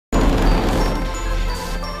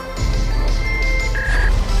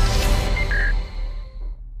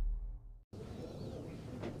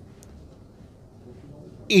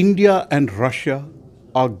India and Russia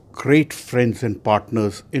are great friends and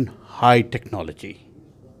partners in high technology.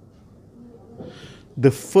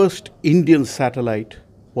 The first Indian satellite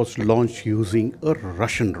was launched using a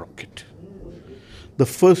Russian rocket. The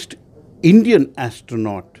first Indian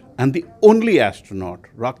astronaut and the only astronaut,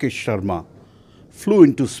 Rakesh Sharma, flew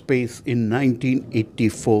into space in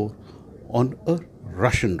 1984 on a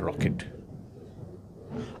Russian rocket.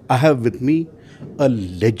 I have with me a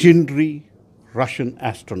legendary Russian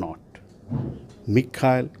astronaut,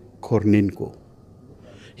 Mikhail Kornienko.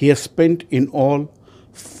 He has spent in all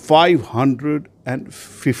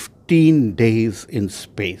 515 days in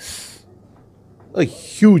space, a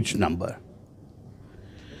huge number.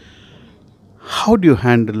 How do you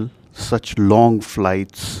handle such long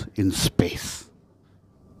flights in space?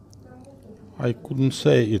 I couldn't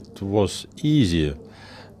say it was easy,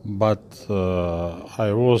 but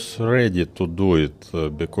I was ready to do it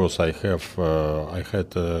because I had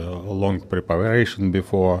a long preparation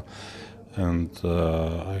before, and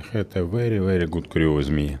I had a very good crew with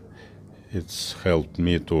me. It's helped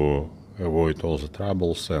me to avoid all the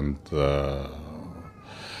troubles and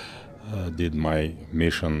did my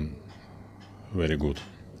mission very good.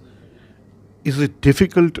 Is it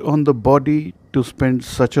difficult on the body to spend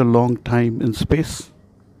such a long time in space?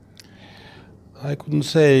 I couldn't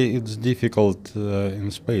say it's difficult in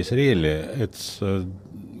space, really. It's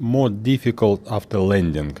more difficult after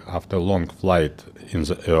landing, after a long flight in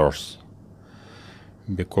the Earth.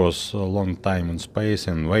 Because a long time in space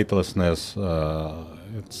and weightlessness,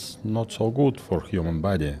 it's not so good for human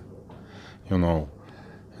body, you know.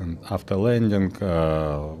 And after landing,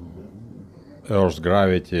 Earth's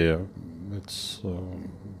gravity,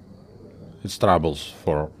 it's troubles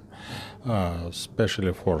for,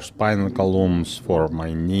 especially for spinal columns, for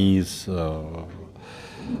my knees,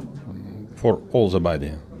 for all the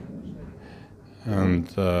body, and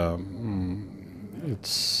it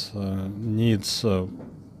needs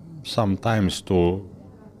sometimes to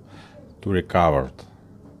recover.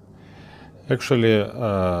 Actually,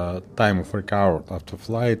 time of recovery after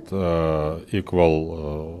flight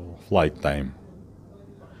equal flight time.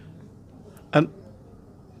 And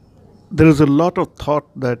there is a lot of thought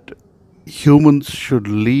that humans should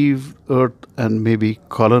leave Earth and maybe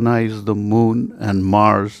colonize the Moon and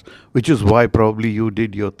Mars, which is why probably you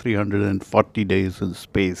did your 340 days in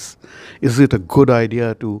space. Is it a good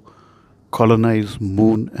idea to colonize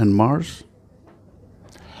Moon and Mars?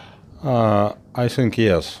 I think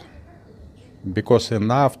yes, because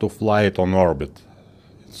enough to fly it on orbit.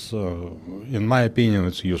 It's, in my opinion,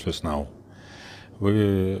 it's useless now.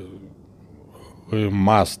 We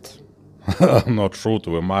must, not should,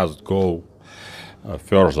 we must go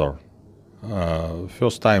further.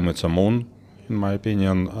 First time it's a Moon, in my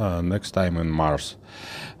opinion. Next time in Mars,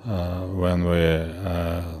 when we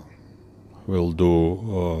will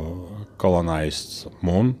do colonized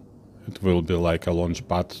Moon, it will be like a launch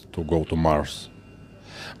pad to go to Mars.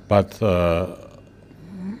 But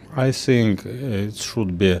I think it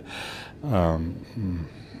should be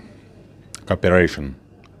cooperation,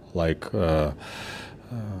 like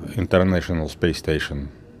International Space Station.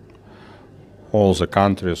 All the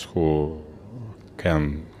countries who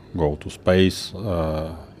can go to space,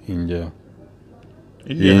 India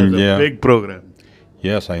has a big program.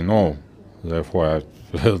 Yes, I know. Therefore,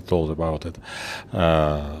 I told about it.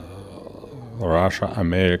 Russia,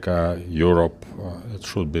 America, Europe. It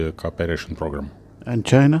should be a cooperation program. And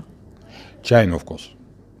China? China, of course.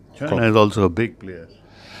 China is also a big player.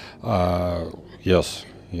 Yes.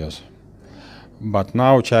 But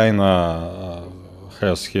now China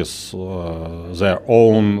has their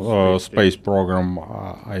own space program.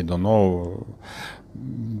 I don't know,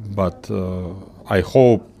 but I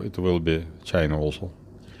hope it will be China also.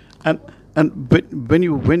 And when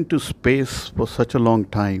you went to space for such a long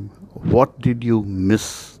time, what did you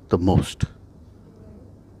miss the most?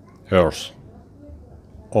 Earth,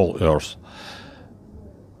 all Earth,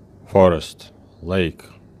 forest, lake,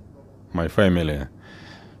 my family,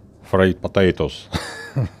 fried potatoes,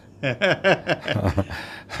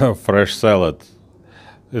 fresh salad.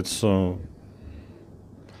 It's all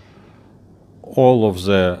of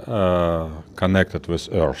the connected with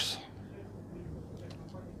Earth.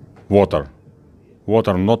 Water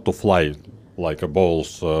not to fly like a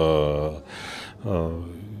balls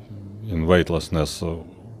in weightlessness.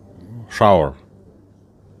 Shower.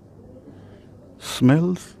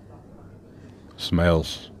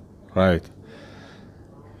 Smells, right.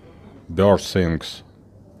 Bird things.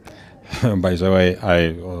 By the way,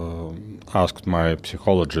 I asked my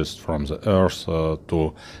psychologist from the Earth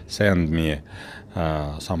to send me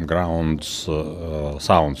some ground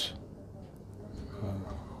sounds.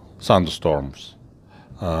 thunderstorms,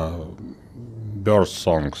 bird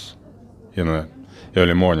songs in the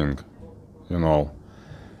early morning, you know,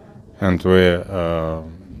 and we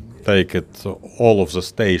take it all of the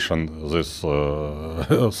station, this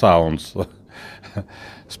sounds.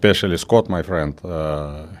 Especially Scott, my friend,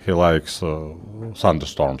 he likes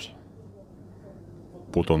thunderstorms.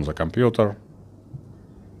 Put on the computer,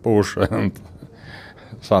 push, and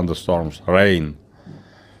thunderstorms, rain.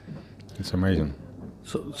 It's amazing.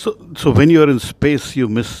 So when you're in space, you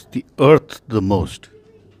miss the Earth the most.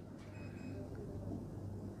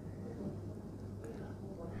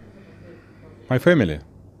 My family.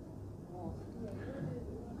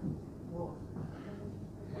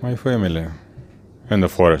 My family. And the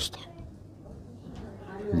forest.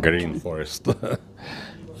 Green forest.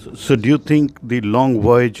 So do you think the long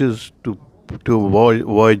voyages to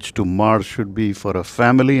voyage to Mars should be for a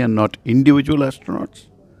family and not individual astronauts?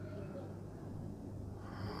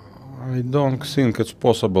 I don't think it's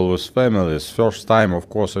possible with families. First time, of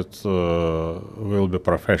course, it will be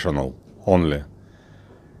professional only.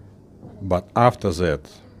 But after that,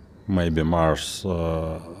 maybe Mars,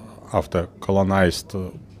 after colonized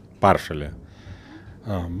partially,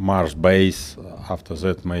 Mars base, after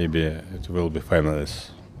that maybe it will be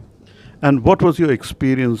families. And what was your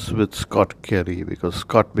experience with Scott Kelly? Because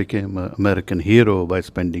Scott became an American hero by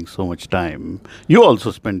spending so much time. You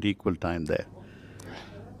also spent equal time there.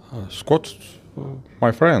 Scott's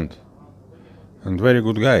my friend and very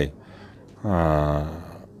good guy.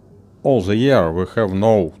 All the year we have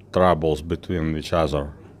no troubles between each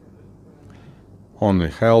other. Only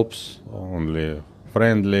helps, only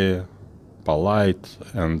friendly, polite,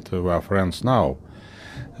 and we are friends now.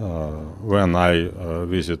 When I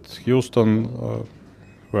visit Houston,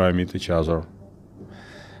 we meet each other.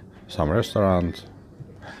 Some restaurant.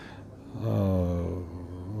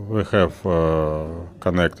 We have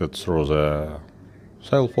connected through the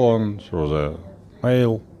cell phone, through the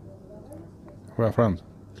mail. We are friends.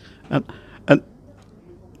 And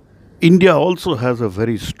India also has a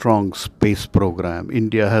very strong space program.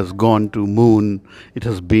 India has gone to Moon. It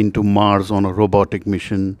has been to Mars on a robotic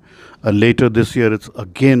mission. Later this year, it's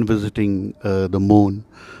again visiting the Moon.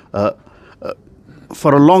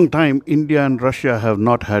 For a long time, India and Russia have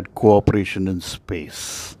not had cooperation in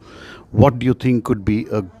space. What do you think could be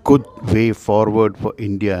a good way forward for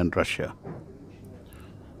India and Russia?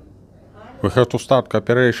 We have to start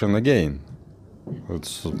cooperation again.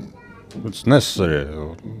 It's necessary.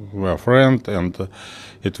 We are friends, and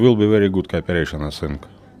it will be very good cooperation, I think,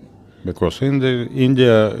 because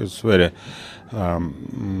India is very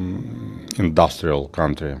industrial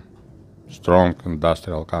country, strong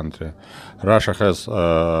industrial country. Russia has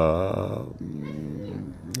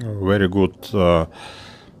very good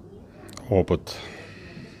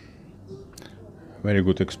very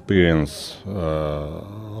good experience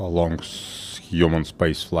along human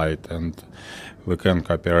space flight, and we can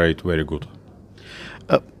cooperate very good.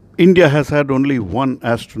 India has had only one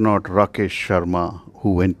astronaut, Rakesh Sharma,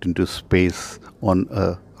 who went into space on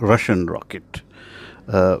a Russian rocket.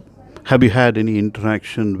 Have you had any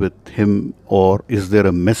interaction with him, or is there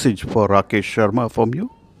a message for Rakesh Sharma from you?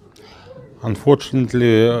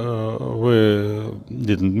 Unfortunately, we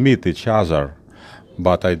didn't meet each other,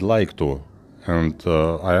 but I'd like to. And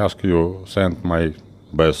I ask you send my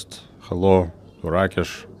best hello to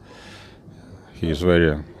Rakesh. He is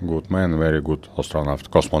very good man, very good astronaut,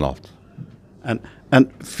 cosmonaut.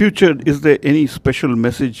 And future, is there any special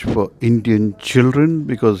message for Indian children,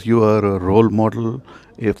 because you are a role model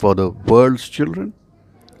for the world's children?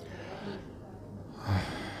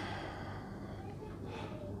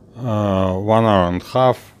 1 hour and a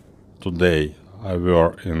half today I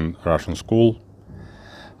were in Russian school,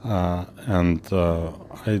 and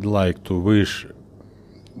I'd like to wish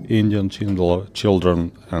Indian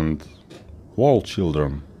children and world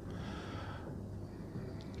children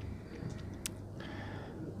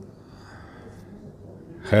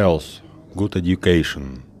health, good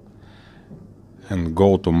education, and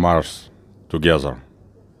go to Mars together.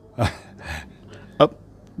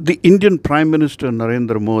 The Indian Prime Minister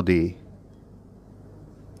Narendra Modi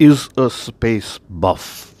is a space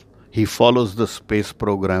buff. He follows the space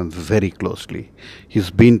program very closely. He's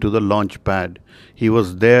been to the launch pad. He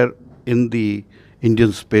was there in the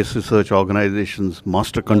Indian Space Research Organization's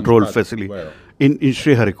master control facility in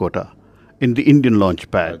Sriharikota, in the Indian launch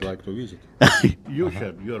pad. I'd like to visit. You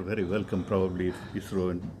should. You are very welcome, probably, if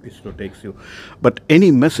ISRO takes you. But any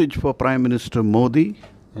message for Prime Minister Modi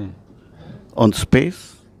on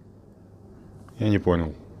space? Я не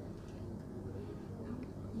понял.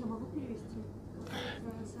 Я могу перевести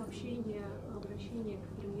сообщение, обращение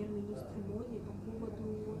к премьер-министру Моди по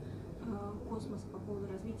поводу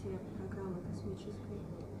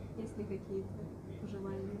какие-то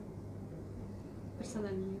пожелания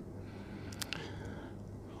персональные?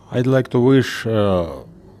 I'd like to wish...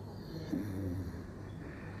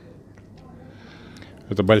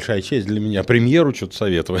 это большая честь для меня премьеру что-то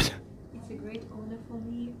советовать. It's a great honor for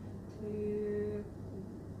me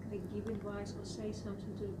to give advice or say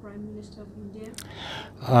something to the Prime Minister of India.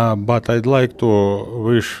 But I'd like to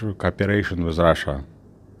wish cooperation with Russia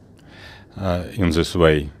in this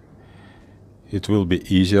way. It will be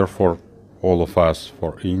easier for all of us,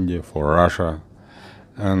 for India, for Russia,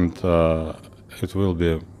 and it will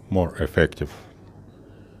be more effective.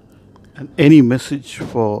 And any message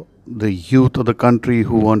for the youth of the country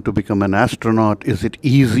who want to become an astronaut? Is it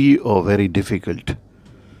easy or very difficult?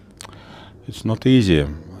 It's not easy.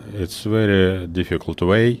 It's very difficult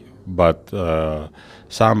way, but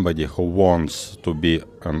somebody who wants to be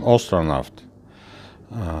an astronaut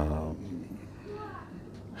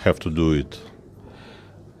have to do it.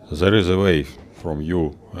 There is a way from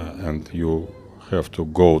you, and you have to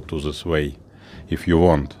go to this way if you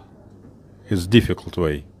want. It's difficult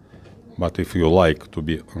way, but if you like to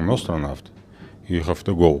be an astronaut, you have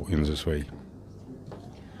to go in this way.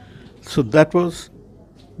 So that was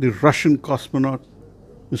the Russian cosmonaut,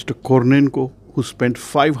 Mr. Kornienko, who spent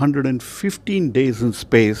 515 days in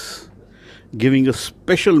space, giving a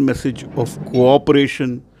special message of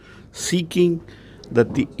cooperation, seeking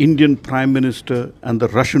that the Indian Prime Minister and the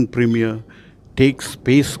Russian Premier take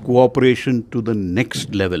space cooperation to the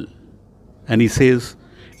next level. And he says,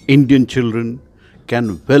 Indian children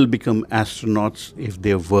can well become astronauts if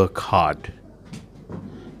they work hard.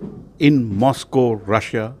 In Moscow,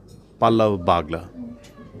 Russia, Pallava Bagla.